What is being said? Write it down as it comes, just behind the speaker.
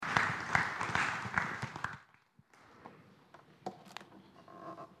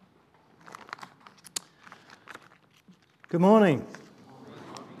Good morning.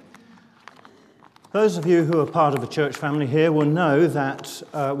 Those of you who are part of the church family here will know that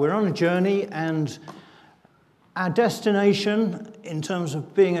we're on a journey, and our destination in terms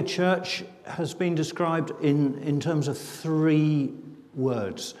of being a church has been described in terms of three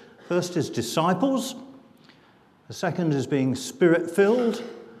words. First is disciples, the second is being spirit-filled,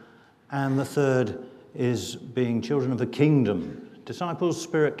 and the third is being children of the kingdom. Disciples,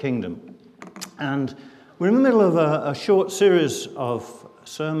 spirit, kingdom. And we're in the middle of a short series of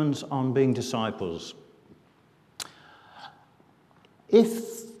sermons on being disciples.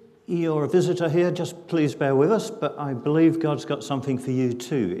 If you're a visitor here, just please bear with us, but I believe God's got something for you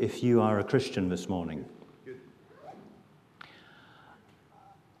too, if you are a Christian this morning.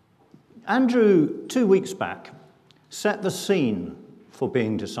 Andrew, 2 weeks back, set the scene for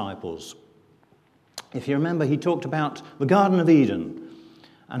being disciples. If you remember, he talked about the Garden of Eden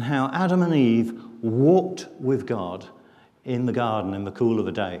and how Adam and Eve walked with God in the garden in the cool of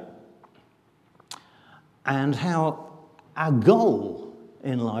the day. And how our goal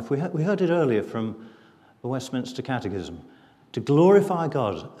in life, we heard it earlier from the Westminster Catechism, to glorify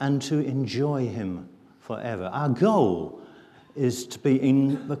God and to enjoy him forever. Our goal is to be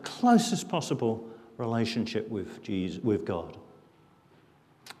in the closest possible relationship with God.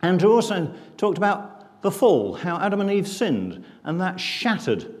 Andrew also talked about the fall, how Adam and Eve sinned, and that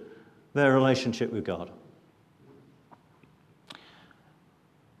shattered their relationship with God.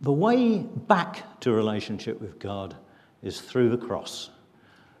 The way back to relationship with God is through the cross,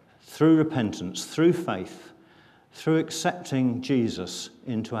 through repentance, through faith, through accepting Jesus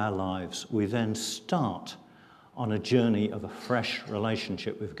into our lives. We then start on a journey of a fresh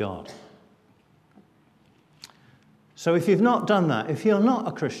relationship with God. So if you've not done that, if you're not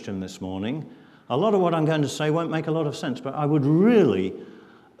a Christian this morning, a lot of what I'm going to say won't make a lot of sense, but I would really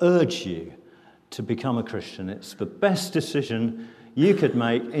urge you to become a Christian. It's the best decision you could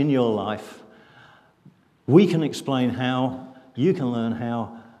make in your life. We can explain how, you can learn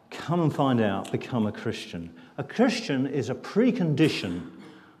how. Come and find out, become a Christian. A Christian is a precondition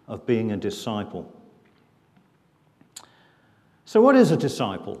of being a disciple. So what is a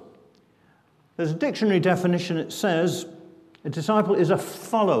disciple? There's a dictionary definition. It says a disciple is a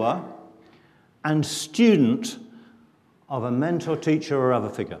follower and student of a mentor, teacher, or other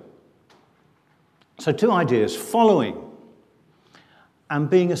figure. So two ideas: following and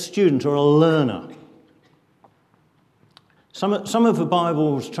being a student or a learner. Some of the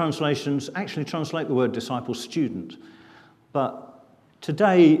Bible's translations actually translate the word disciple student, but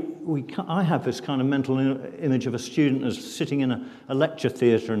today I have this kind of mental image of a student as sitting in a lecture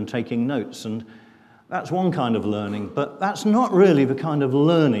theatre and taking notes, and that's one kind of learning, but that's not really the kind of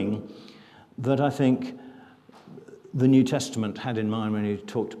learning that I think the New Testament had in mind when he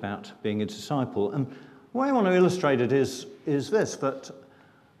talked about being a disciple. And the way I want to illustrate it is this, that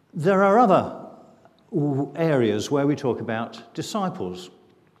there are other areas where we talk about disciples.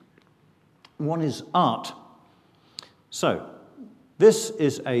 One is art. So, this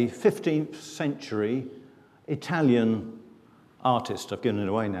is a 15th century Italian artist. I've given it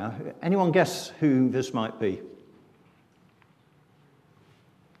away now. Anyone guess who this might be?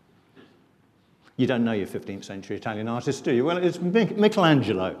 You don't know your 15th century Italian artist, do you? Well, it's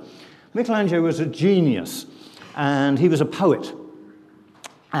Michelangelo. Michelangelo was a genius, and he was a poet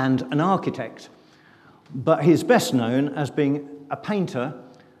and an architect, but he's best known as being a painter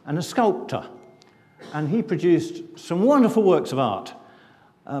and a sculptor. And he produced some wonderful works of art,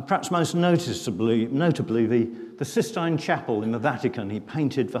 perhaps most notably the Sistine Chapel in the Vatican. He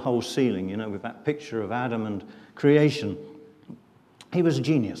painted the whole ceiling, you know, with that picture of Adam and creation. He was a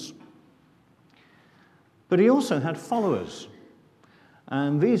genius. But he also had followers.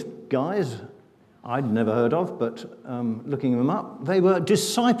 And these guys, I'd never heard of, but looking them up, they were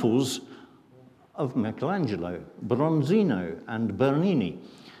disciples of Michelangelo, Bronzino, and Bernini.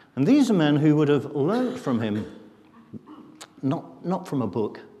 And these are men who would have learnt from him, not from a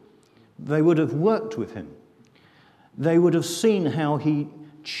book. They would have worked with him. They would have seen how he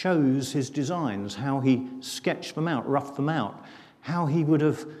chose his designs, how he sketched them out, roughed them out, how he would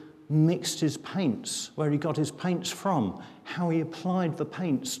have mixed his paints, where he got his paints from, how he applied the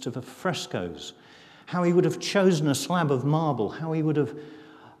paints to the frescoes, how he would have chosen a slab of marble, how he would have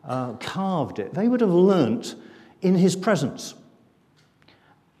carved it. They would have learnt in his presence.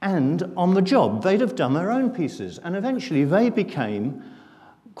 And on the job, they'd have done their own pieces. And eventually they became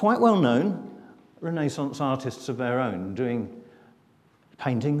quite well-known Renaissance artists of their own, doing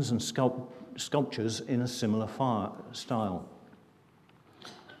paintings and sculptures in a similar style.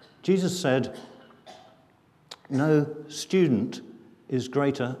 Jesus said, "No student is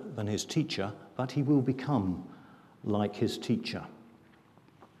greater than his teacher, but he will become like his teacher.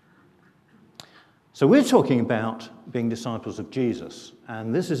 So we're talking about being disciples of Jesus,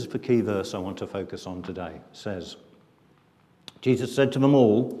 and this is the key verse I want to focus on today. It says, Jesus said to them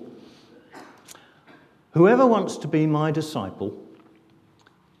all, "Whoever wants to be my disciple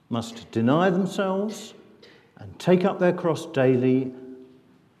must deny themselves and take up their cross daily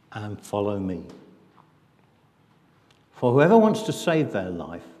and follow me. For whoever wants to save their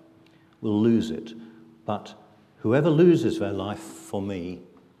life will lose it, but whoever loses their life for me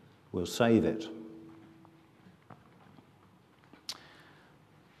will save it."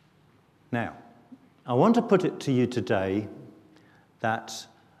 Now, I want to put it to you today that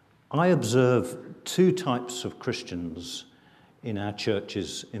I observe two types of Christians in our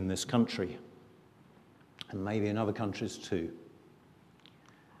churches in this country, and maybe in other countries too.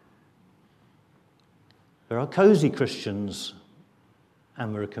 There are cozy Christians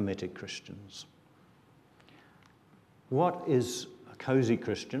and there are committed Christians. What is a cozy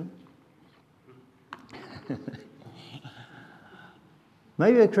Christian?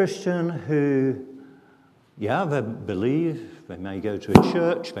 Maybe a Christian who, they believe, they may go to a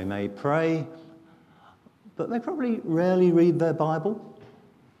church, they may pray, but they probably rarely read their Bible.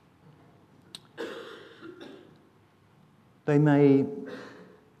 They may,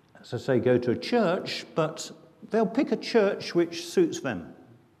 as I say, go to a church, but they'll pick a church which suits them.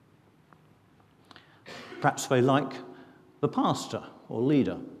 Perhaps they like the pastor or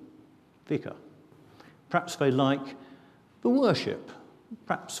leader, vicar. Perhaps they like the worship.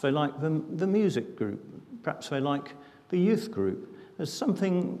 Perhaps they like the music group. Perhaps they like the youth group. There's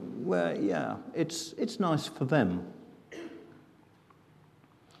something where, it's nice for them.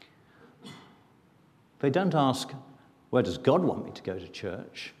 They don't ask, where does God want me to go to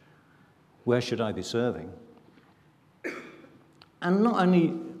church? Where should I be serving? And not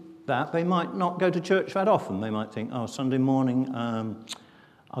only that, they might not go to church that often. They might think, Sunday morning,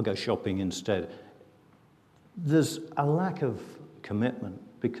 I'll go shopping instead. There's a lack of commitment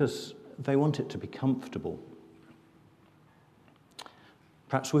because they want it to be comfortable.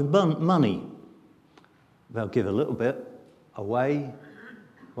 Perhaps with money, they'll give a little bit away,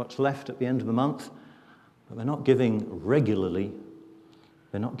 what's left at the end of the month, but they're not giving regularly,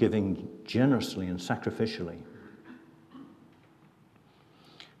 they're not giving generously and sacrificially.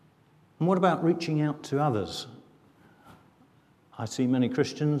 And what about reaching out to others? I see many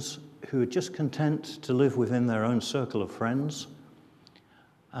Christians who are just content to live within their own circle of friends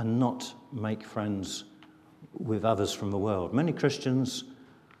and not make friends with others from the world. Many Christians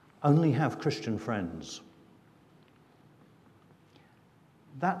only have Christian friends.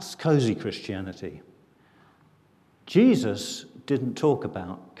 That's cozy Christianity. Jesus didn't talk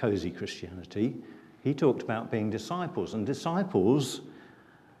about cozy Christianity. He talked about being disciples, and disciples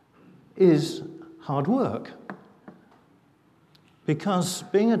is hard work. Because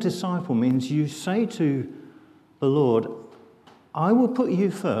being a disciple means you say to the Lord, I will put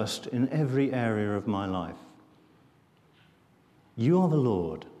you first in every area of my life. You are the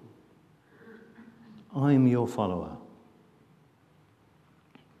Lord. I am your follower.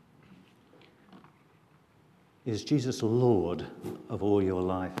 Is Jesus Lord of all your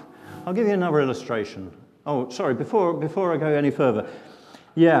life? I'll give you another illustration. Oh, sorry, before I go any further.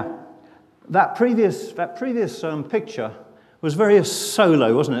 That previous picture was very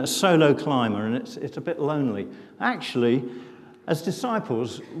solo, wasn't it? A solo climber, and it's a bit lonely. Actually, as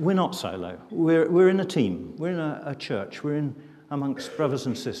disciples, we're not solo. We're in a team. We're in a church. We're in amongst brothers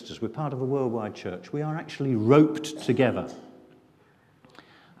and sisters. We're part of a worldwide church. We are actually roped together.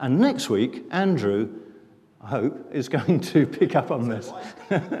 And next week, Andrew, I hope, is going to pick up on this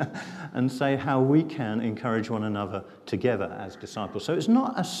and say how we can encourage one another together as disciples. So it's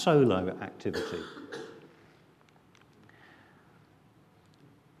not a solo activity.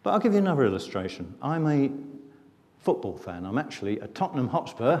 But I'll give you another illustration. I'm a football fan. I'm actually a Tottenham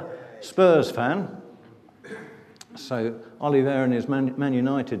Hotspur Spurs fan. So Oliver and his Man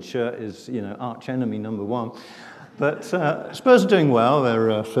United shirt is, arch enemy number one. But Spurs are doing well.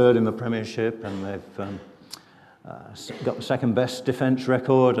 They're third in the Premiership, and they've got the second best defence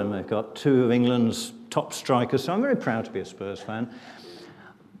record, and they've got two of England's top strikers. So I'm very proud to be a Spurs fan.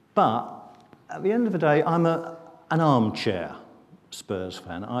 But at the end of the day, I'm an armchair Spurs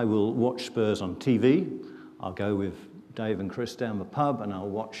fan. I will watch Spurs on TV. I'll go with Dave and Chris down the pub and I'll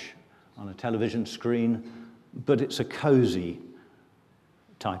watch on a television screen, but it's a cosy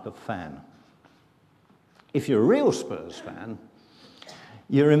type of fan. If you're a real Spurs fan,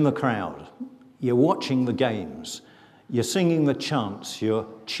 you're in the crowd. You're watching the games. You're singing the chants. You're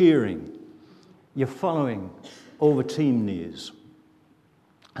cheering. You're following all the team news.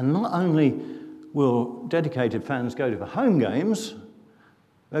 And not only will dedicated fans go to the home games,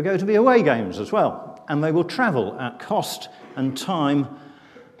 they'll go to the away games as well. And they will travel at cost and time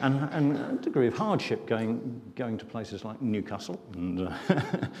and a degree of hardship going to places like Newcastle. And,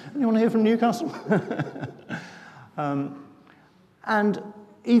 anyone here from Newcastle? And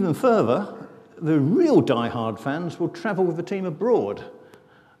even further, the real die-hard fans will travel with the team abroad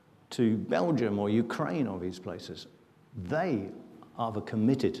to Belgium or Ukraine or these places. They are the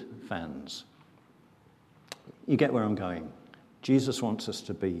committed fans. You get where I'm going. Jesus wants us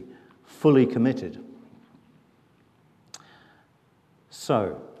to be fully committed.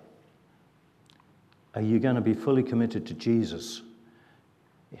 So, are you going to be fully committed to Jesus?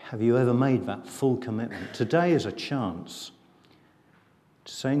 Have you ever made that full commitment? Today is a chance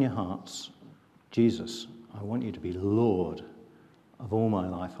to say in your hearts, Jesus, I want you to be Lord of all my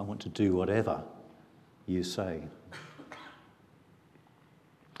life. I want to do whatever you say.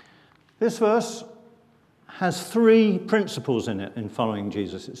 This verse has 3 principles in it in following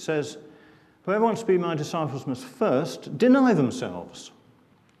Jesus. It says, whoever wants to be my disciples must first deny themselves.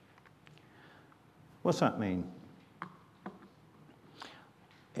 What's that mean?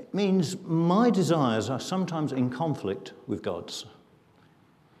 It means my desires are sometimes in conflict with God's.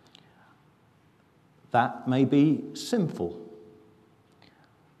 That may be sinful.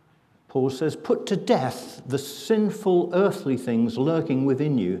 Paul says, put to death the sinful earthly things lurking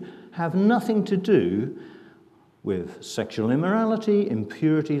within you. Have nothing to do with sexual immorality,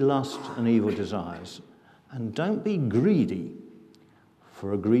 impurity, lust, and evil desires. And don't be greedy,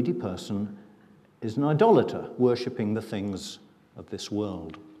 for a greedy person is an idolater, worshipping the things of this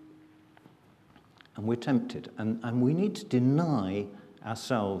world. And we're tempted, and we need to deny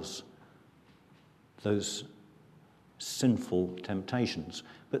ourselves those sinful temptations.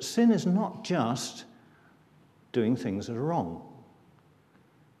 But sin is not just doing things that are wrong.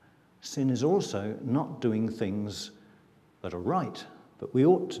 Sin is also not doing things that are right, but we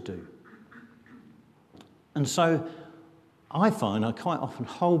ought to do. And so I find I quite often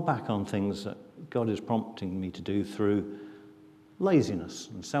hold back on things that God is prompting me to do through laziness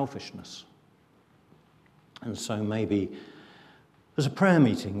and selfishness. And so maybe there's a prayer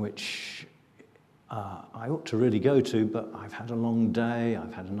meeting which I ought to really go to, but I've had a long day,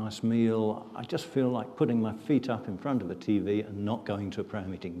 I've had a nice meal, I just feel like putting my feet up in front of the TV and not going to a prayer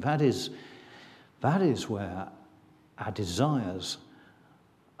meeting. That is where our desires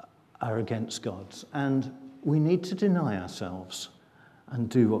are against God's. And we need to deny ourselves and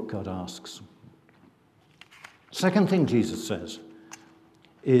do what God asks. Second thing Jesus says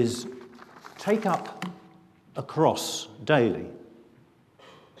is take up a cross daily.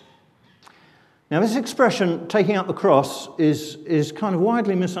 Now, this expression, taking up the cross, is kind of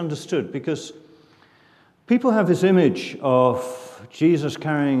widely misunderstood because people have this image of Jesus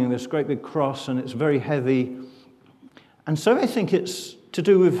carrying this great big cross and it's very heavy. And so they think it's to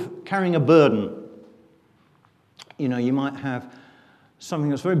do with carrying a burden. You know, you might have something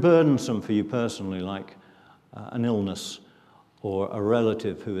that's very burdensome for you personally, like an illness, or a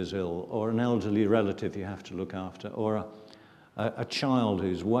relative who is ill, or an elderly relative you have to look after, or a child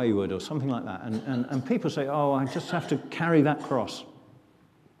who's wayward, or something like that. And people say, oh, I just have to carry that cross.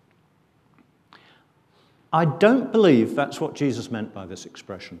 I don't believe that's what Jesus meant by this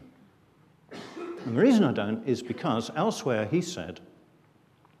expression. And the reason I don't is because elsewhere he said,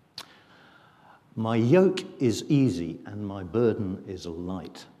 my yoke is easy and my burden is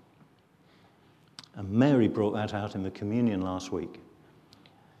light. And Mary brought that out in the communion last week.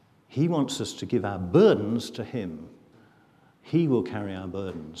 He wants us to give our burdens to him. He will carry our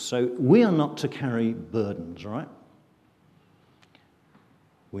burdens. So we are not to carry burdens, right?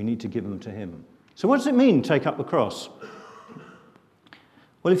 We need to give them to him. So what does it mean, take up the cross?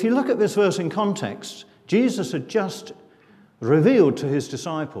 Well, if you look at this verse in context, Jesus had just revealed to his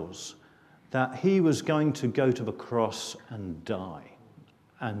disciples that he was going to go to the cross and die,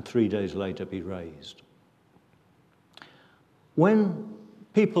 and 3 days later be raised. When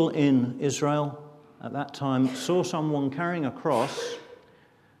people in Israel at that time saw someone carrying a cross,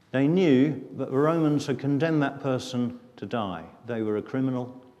 they knew that the Romans had condemned that person to die. They were a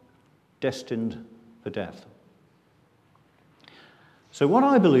criminal destined for death. So what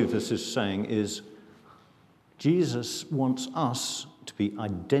I believe this is saying is Jesus wants us to be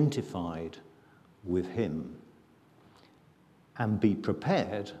identified with him and be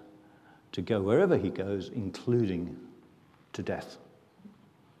prepared to go wherever he goes, including to death.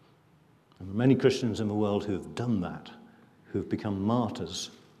 And there are many Christians in the world who have done that, who have become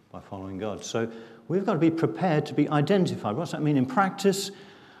martyrs by following God. So we've got to be prepared to be identified. What's that mean in practice?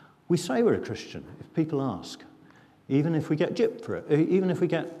 We say we're a Christian if people ask, even if we get gypped for it, even if we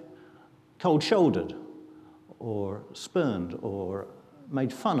get cold-shouldered or spurned or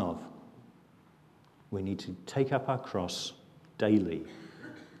made fun of. We need to take up our cross daily,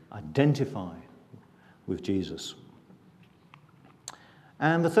 identify with Jesus.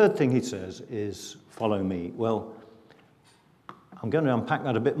 And the third thing he says is, follow me. Well, I'm going to unpack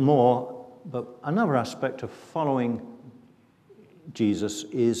that a bit more, but another aspect of following Jesus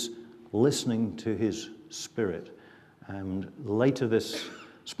is listening to his Spirit. And later this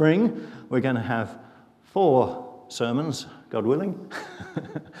spring, we're going to have 4 sermons, God willing,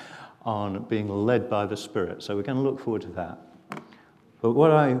 on being led by the Spirit. So we're going to look forward to that. But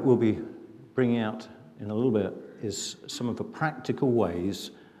what I will be bringing out in a little bit is some of the practical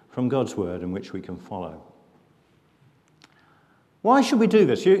ways from God's Word in which we can follow. Why should we do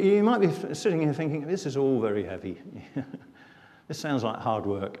this? You might be sitting here thinking, this is all very heavy. This sounds like hard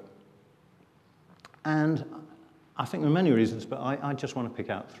work. And I think there are many reasons, but I just want to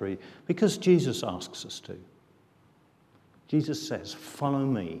pick out 3. Because Jesus asks us to. Jesus says, follow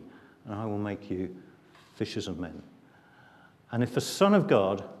me, and I will make you fishers of men. And if the Son of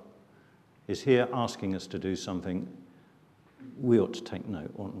God is here asking us to do something, we ought to take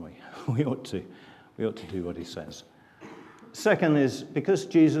note, oughtn't we? We ought to do what he says. Second is because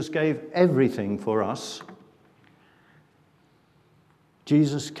Jesus gave everything for us.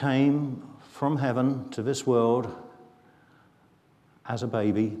 Jesus came from heaven to this world as a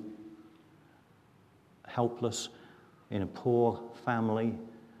baby, helpless, in a poor family,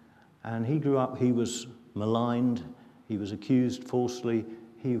 and he grew up, he was maligned, he was accused falsely,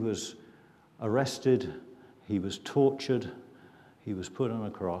 he was arrested, he was tortured, he was put on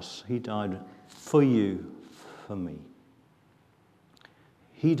a cross. He died for you, for me.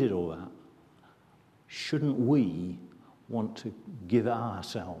 He did all that. Shouldn't we want to give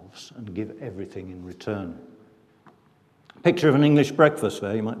ourselves and give everything in return? Picture of an English breakfast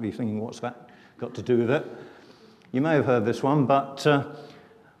there. You might be thinking, what's that got to do with it? You may have heard this one, but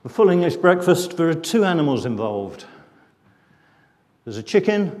the full English breakfast, there are 2 animals involved. There's a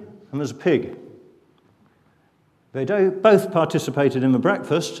chicken and there's a pig. They both participated in the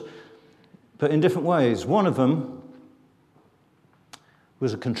breakfast, but in different ways. One of them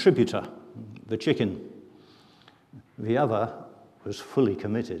was a contributor, the chicken. The other was fully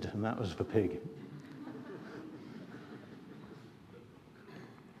committed, and that was the pig.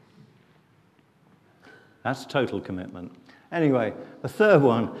 That's total commitment. Anyway, the third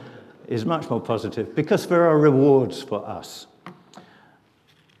one is much more positive because there are rewards for us.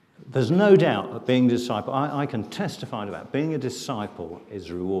 There's no doubt that being a disciple, I can testify to that, being a disciple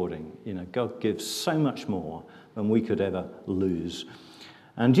is rewarding. You know, God gives so much more than we could ever lose.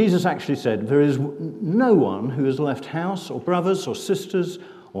 And Jesus actually said, there is no one who has left house or brothers or sisters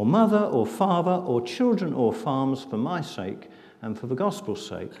or mother or father or children or farms for my sake and for the gospel's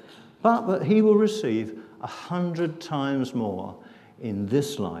sake, but that he will receive 100 times more in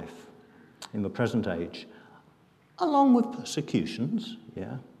this life, in the present age, along with persecutions,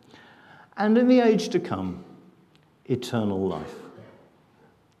 and in the age to come, eternal life.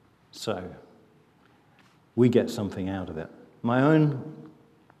 So, we get something out of it. My own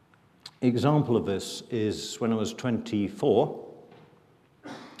example of this is when I was 24,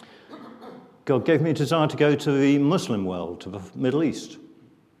 God gave me a desire to go to the Muslim world, to the Middle East.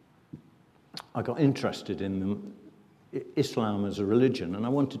 I got interested in Islam as a religion, and I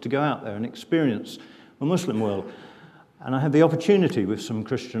wanted to go out there and experience the Muslim world. And I had the opportunity with some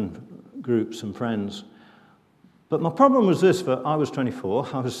Christian groups and friends. But my problem was this, that I was 24,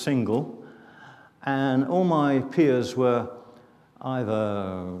 I was single, and all my peers were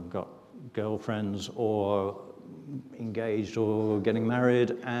either got girlfriends or engaged or getting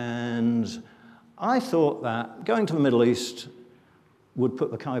married, and I thought that going to the Middle East would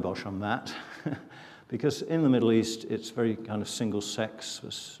put the kibosh on that because in the Middle East it's very kind of single sex,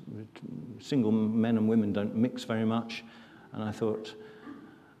 single men and women don't mix very much, and I thought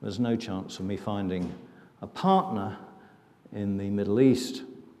there's no chance of me finding a partner in the Middle East.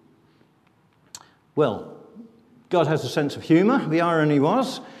 Well, God has a sense of humour. The irony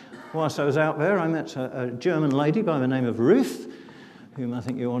was, whilst I was out there, I met a German lady by the name of Ruth, whom I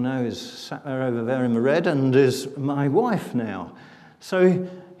think you all know is sat there over there in the red and is my wife now. So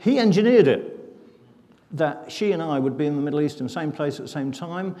he engineered it that she and I would be in the Middle East in the same place at the same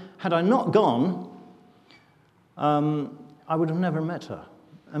time. Had I not gone, I would have never met her.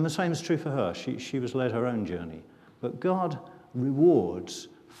 And the same is true for her. She was led her own journey. But God rewards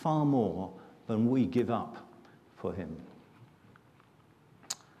far more than we give up for him.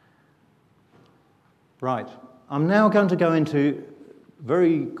 Right, I'm now going to go into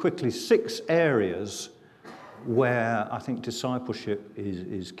very quickly 6 areas where I think discipleship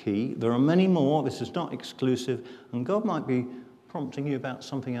is key. There are many more. This is not exclusive, and God might be prompting you about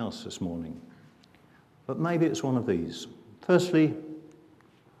something else this morning. But maybe it's one of these. Firstly,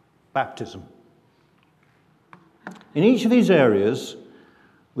 baptism. In each of these areas,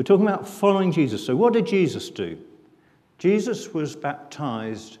 we're talking about following Jesus. So what did Jesus do? Jesus was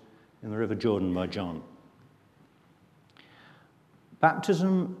baptized in the River Jordan by John.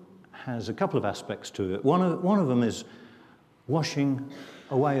 Baptism has a couple of aspects to it. One of them is washing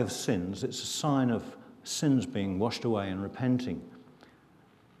away of sins. It's a sign of sins being washed away and repenting.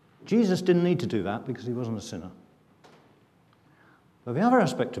 Jesus didn't need to do that because he wasn't a sinner. But the other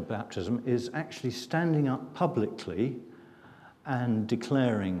aspect of baptism is actually standing up publicly and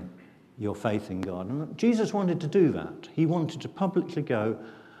declaring your faith in God. And Jesus wanted to do that. He wanted to publicly go,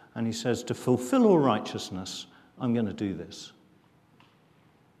 and he says, to fulfill all righteousness, I'm going to do this.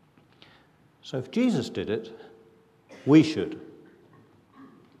 So if Jesus did it, we should.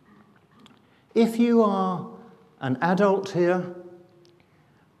 If you are an adult here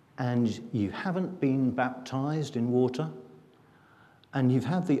and you haven't been baptized in water and you've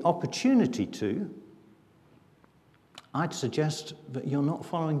had the opportunity to, I'd suggest that you're not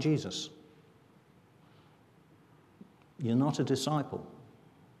following Jesus. You're not a disciple.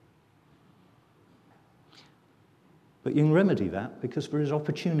 But you can remedy that because there is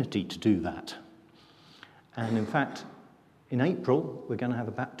opportunity to do that. And in fact, in April, we're going to have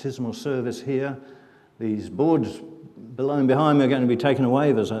a baptismal service here. These boards below and behind me are going to be taken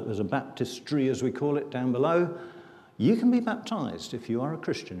away. There's a baptistry, as we call it, down below. You can be baptized if you are a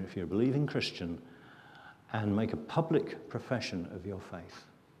Christian, if you're a believing Christian, and make a public profession of your faith.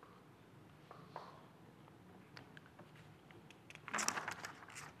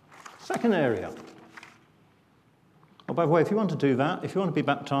 Second area. Oh, by the way, if you want to do that, if you want to be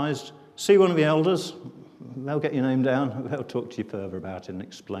baptized, see one of the elders. They'll get your name down. They'll talk to you further about it and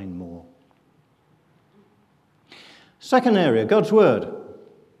explain more. Second area, God's Word.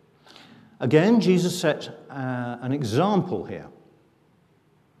 Again, Jesus set an example here.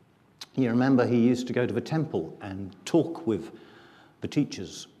 You remember he used to go to the temple and talk with the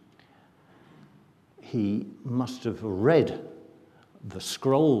teachers. He must have read the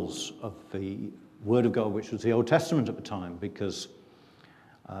scrolls of the Word of God, which was the Old Testament at the time, because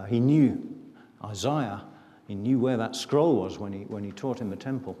he knew Isaiah. He knew where that scroll was when he taught in the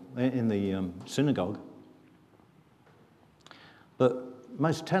temple, in the synagogue. But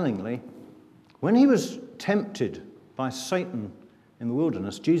most tellingly, when he was tempted by Satan in the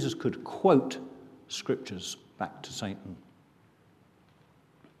wilderness, Jesus could quote scriptures back to Satan.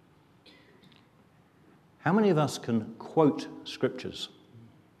 How many of us can quote scriptures?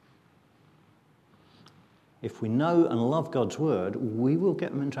 If we know and love God's word, we will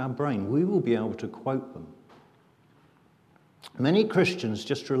get them into our brain. We will be able to quote them. Many Christians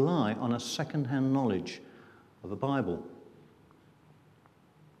just rely on a second-hand knowledge of the Bible.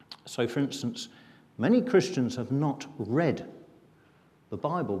 So, for instance, many Christians have not read the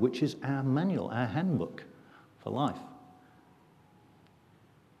Bible, which is our manual, our handbook for life.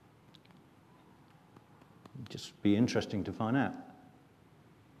 Just be interesting to find out.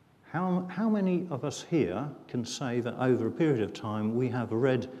 How many of us here can say that over a period of time we have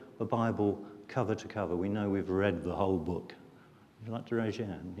read the Bible cover to cover? We know we've read the whole book. Would you like to raise your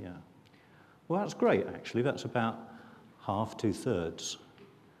hand? Yeah. Well, that's great, actually. That's about half, 2/3.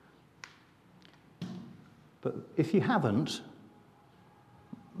 But if you haven't,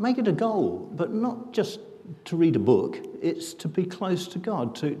 make it a goal, but not just to read a book. It's to be close to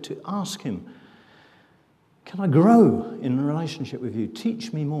God, to ask him, can I grow in a relationship with you?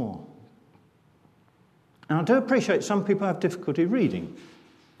 Teach me more. And I do appreciate some people have difficulty reading.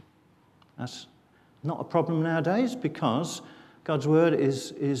 That's not a problem nowadays because God's word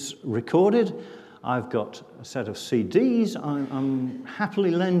is recorded. I've got a set of CDs I'm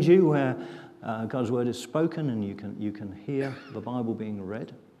happily lend you where God's word is spoken and you can hear the Bible being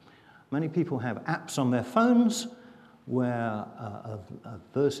read. Many people have apps on their phones where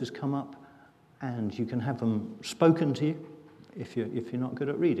verses come up and you can have them spoken to you if you're not good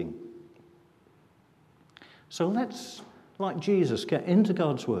at reading. So let's, like Jesus, get into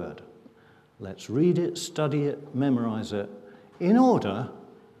God's word. Let's read it, study it, memorize it, in order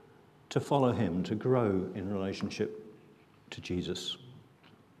to follow him, to grow in relationship to Jesus.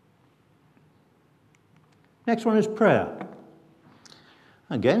 Next one is prayer.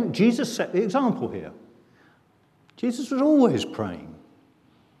 Again, Jesus set the example here. Jesus was always praying.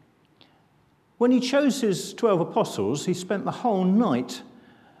 When he chose his 12 apostles, he spent the whole night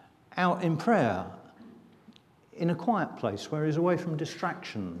out in prayer in a quiet place where he's away from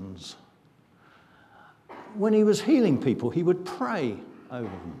distractions. when he was healing people, he would pray over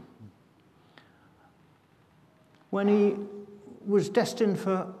them. When he was destined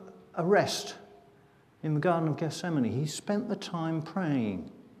for arrest in the Garden of Gethsemane, he spent the time praying,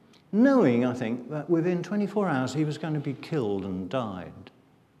 knowing, I think, that within 24 hours he was going to be killed and died.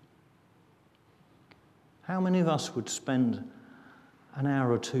 How many of us would spend an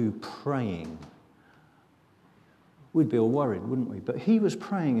hour or two praying? We'd be all worried, wouldn't we? But he was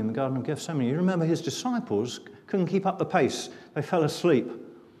praying in the Garden of Gethsemane. You remember his disciples couldn't keep up the pace. They fell asleep.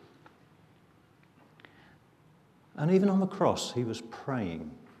 And even on the cross, he was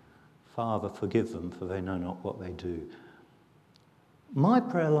praying, "Father, forgive them, for they know not what they do." My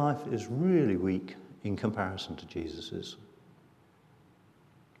prayer life is really weak in comparison to Jesus's.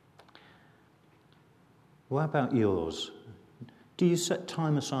 What about yours? Do you set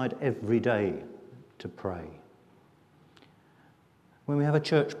time aside every day to pray? When we have a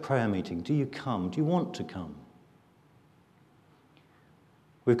church prayer meeting, do you come? Do you want to come?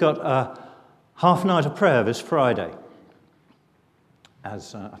 We've got a half night of prayer this Friday.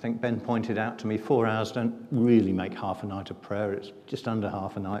 As I think Ben pointed out to me, 4 hours don't really make half a night of prayer. It's just under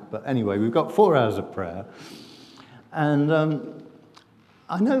half a night. But anyway, we've got 4 hours of prayer. And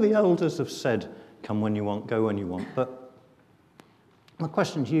I know the elders have said, come when you want, go when you want. But my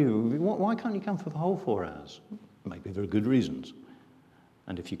question to you, why can't you come for the whole 4 hours? Maybe there are good reasons.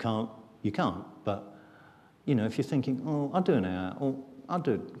 And if you can't, you can't. But, you know, if you're thinking, oh, I'll do an hour, or I'll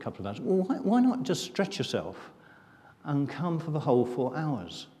do a couple of hours, well, why not just stretch yourself and come for the whole 4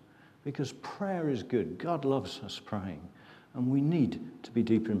 hours? Because prayer is good. God loves us praying. And we need to be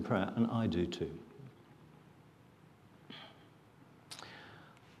deeper in prayer, and I do too.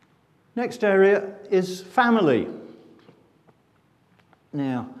 Next area is family.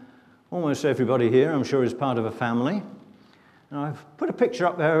 Now, almost everybody here, I'm sure, is part of a family. And I've put a picture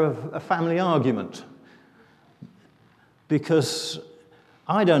up there of a family argument, because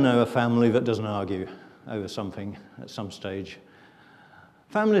I don't know a family that doesn't argue over something at some stage.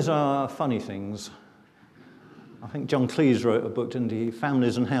 Families are funny things. I think John Cleese wrote a book, didn't he?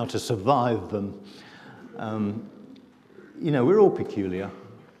 Families and How to Survive Them. You know, we're all peculiar.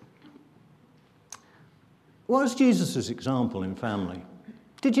 What is Jesus' example in family?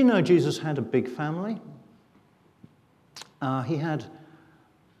 Did you know Jesus had a big family? He had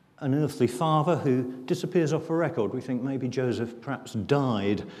an earthly father who disappears off the record. We think maybe Joseph perhaps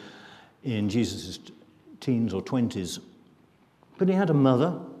died in Jesus' teens or 20s. But he had a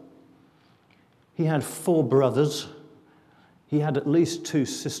mother. He had 4 brothers. He had at least 2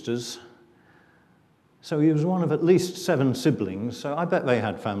 sisters. So he was one of at least 7 siblings. So I bet they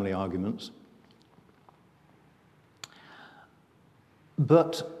had family arguments.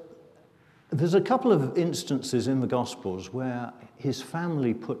 But there's a couple of instances in the Gospels where his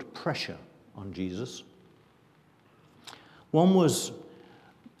family put pressure on Jesus. One was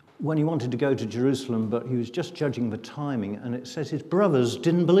when he wanted to go to Jerusalem, but he was just judging the timing, and it says his brothers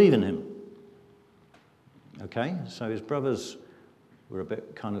didn't believe in him. Okay, so his brothers were a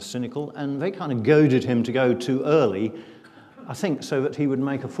bit kind of cynical, and they kind of goaded him to go too early, I think, so that he would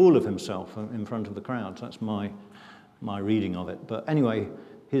make a fool of himself in front of the crowd. That's my reading of it. But anyway,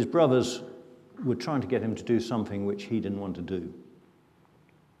 his brothers were trying to get him to do something which he didn't want to do.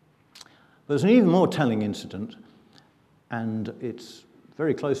 There's an even more telling incident, and it's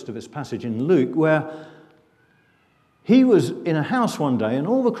very close to this passage in Luke, where he was in a house one day and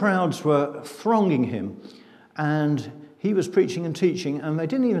all the crowds were thronging him, and he was preaching and teaching, and they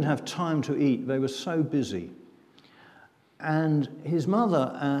didn't even have time to eat. They were so busy. And his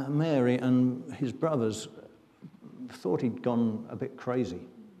mother, Mary, and his brothers thought he'd gone a bit crazy.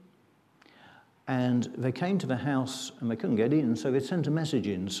 And they came to the house and they couldn't get in, so they sent a message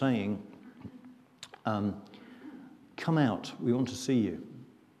in saying, come out, we want to see you.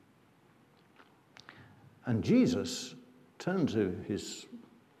 And Jesus turned to his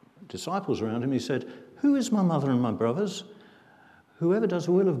disciples around him. He said, who is my mother and my brothers? Whoever does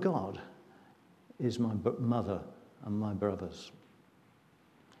the will of God is my mother and my brothers.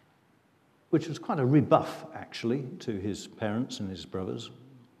 Which was quite a rebuff, actually, to his parents and his brothers.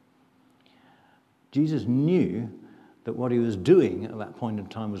 Jesus knew that what he was doing at that point in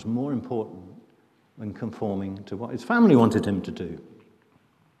time was more important than conforming to what his family wanted him to do.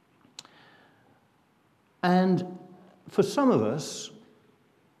 And for some of us,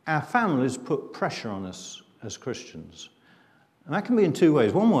 our families put pressure on us as Christians. And that can be in 2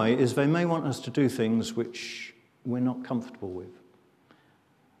 ways. One way is they may want us to do things which we're not comfortable with.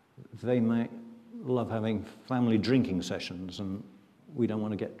 They may love having family drinking sessions and we don't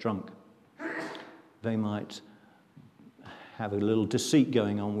want to get drunk. They might have a little deceit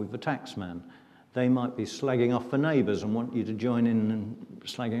going on with the tax man They might be slagging off for neighbours and want you to join in and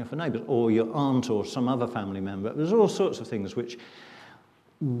slagging off for neighbours, or your aunt or some other family member. There's all sorts of things which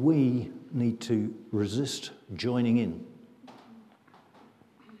we need to resist joining in.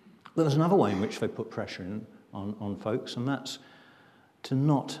 But there's another way in which they put pressure on folks, and that's to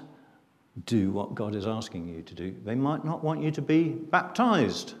not do what God is asking you to do. They might not want you to be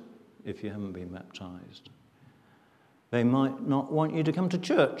baptised if you haven't been baptised. They might not want you to come to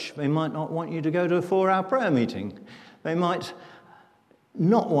church. They might not want you to go to a 4-hour prayer meeting. They might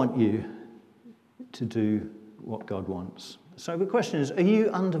not want you to do what God wants. So the question is, are you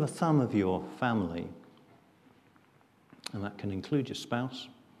under the thumb of your family? And that can include your spouse,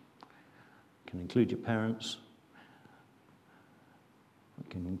 can include your parents, it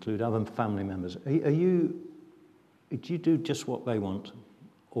can include other family members. Do you do just what they want,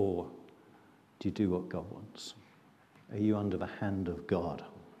 or do you do what God wants? Are you under the hand of God?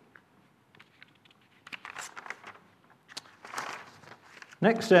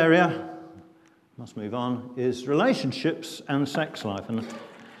 Next area, must move on, is relationships and sex life. And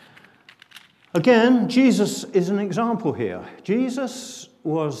again, Jesus is an example here. Jesus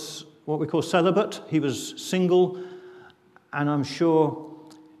was what we call celibate. He was single, and I'm sure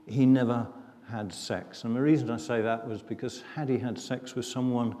he never had sex. And the reason I say that was because had he had sex with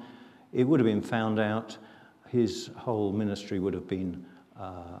someone, it would have been found out. His whole ministry would have been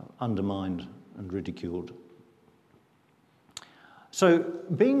undermined and ridiculed. So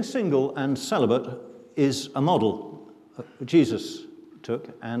being single and celibate is a model Jesus took,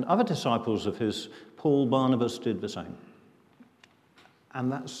 and other disciples of his, Paul, Barnabas, did the same. And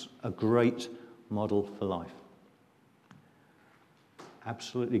that's a great model for life.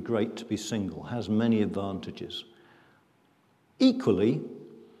 Absolutely great to be single, has many advantages. Equally,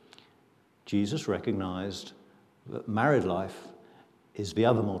 Jesus recognized that married life is the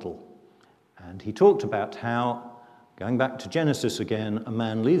other model. And he talked about how, going back to Genesis again, a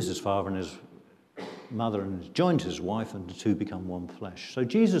man leaves his father and his mother and is joined to his wife, and the two become one flesh. So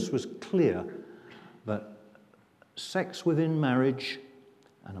Jesus was clear that sex within marriage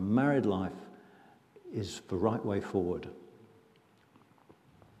and a married life is the right way forward.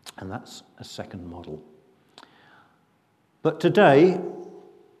 And that's a second model. But today,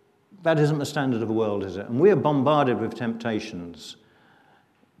 that isn't the standard of the world, is it? And we are bombarded with temptations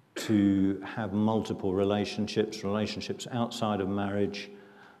to have multiple relationships outside of marriage,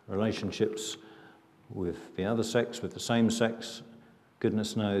 relationships with the other sex, with the same sex,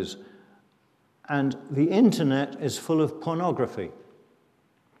 goodness knows. And the internet is full of pornography.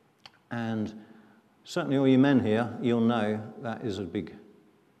 And certainly all you men here, you'll know that is a big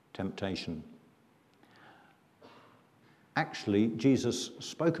temptation. Actually, Jesus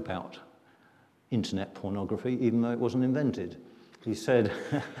spoke about internet pornography, even though it wasn't invented. He said,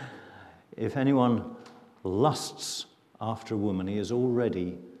 if anyone lusts after a woman, he has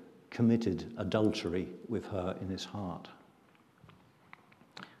already committed adultery with her in his heart.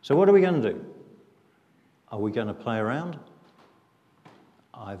 So what are we going to do? Are we going to play around,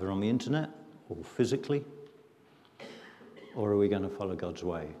 either on the internet or physically? Or are we going to follow God's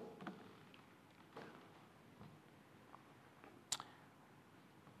way?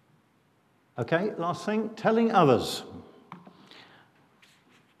 Okay, last thing, telling others.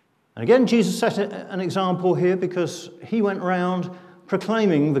 And again, Jesus set an example here because he went around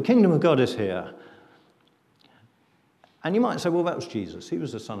proclaiming the kingdom of God is here. And you might say, well, that was Jesus. He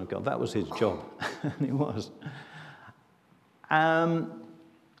was the Son of God. That was his job. And it was.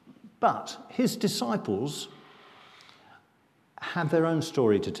 But his disciples had their own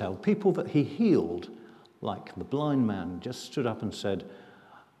story to tell. People that he healed, like the blind man, just stood up and said,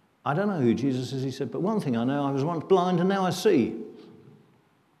 I don't know who Jesus is, he said, but one thing I know, I was once blind and now I see.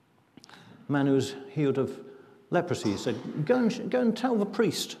 A man who was healed of leprosy, he said, go and tell the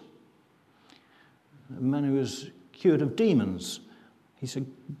priest. A man who was cured of demons, he said,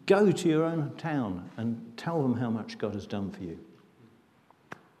 go to your own town and tell them how much God has done for you.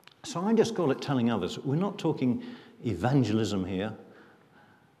 So I just call it telling others. We're not talking evangelism here.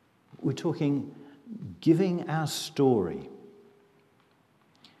 We're talking giving our story.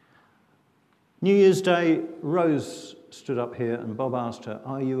 New Year's Day, Rose stood up here and Bob asked her,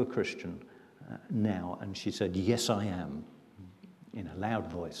 are you a Christian now? And she said, yes, I am, in a loud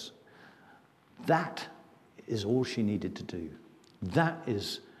voice. That is all she needed to do. That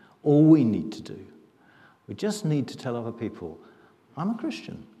is all we need to do. We just need to tell other people, I'm a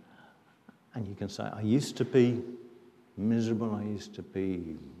Christian. And you can say, I used to be miserable, I used to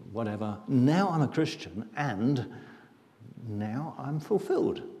be whatever. Now I'm a Christian, and now I'm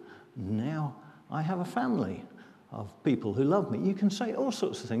fulfilled. Now I have a family. of people who love me. You can say all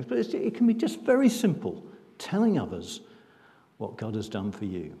sorts of things, but it can be just very simple, telling others what God has done for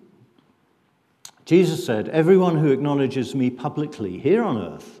you. Jesus said, "Everyone who acknowledges me publicly here on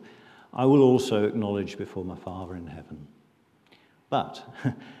earth, I will also acknowledge before my Father in heaven. But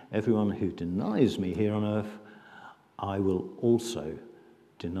everyone who denies me here on earth, I will also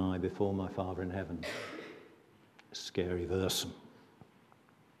deny before my Father in heaven." Scary verse.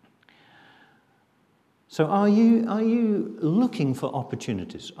 So are you looking for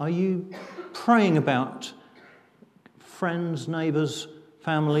opportunities? Are you praying about friends, neighbours,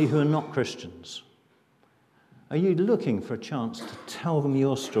 family who are not Christians? Are you looking for a chance to tell them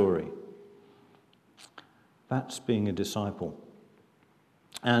your story? That's being a disciple.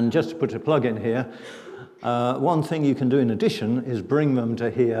 And just to put a plug in here, one thing you can do in addition is bring them to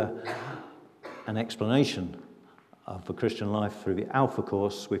hear an explanation of the Christian life through the Alpha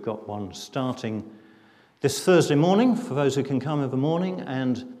course. We've got one starting this Thursday morning for those who can come in the morning,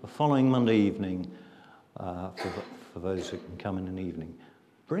 and the following Monday evening for those who can come in the evening.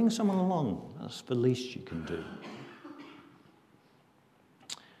 Bring someone along. That's the least you can do.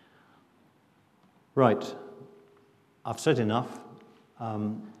 Right. I've said enough.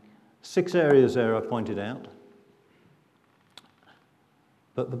 6 areas there I pointed out.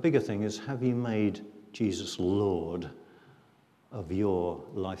 But the bigger thing is, have you made Jesus Lord of your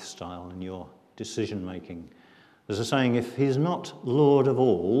lifestyle and your decision making? There's a saying, if he's not Lord of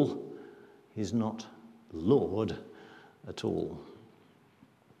all, he's not Lord at all.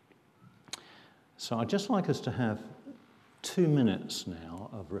 So I'd just like us to have 2 minutes now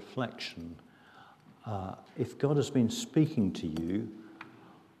of reflection. If God has been speaking to you,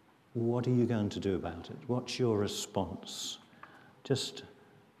 what are you going to do about it? What's your response? Just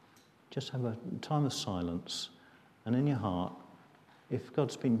have a time of silence, and in your heart, if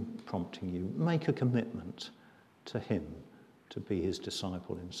God's been prompting you, make a commitment to him to be his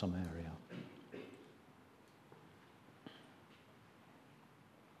disciple in some area.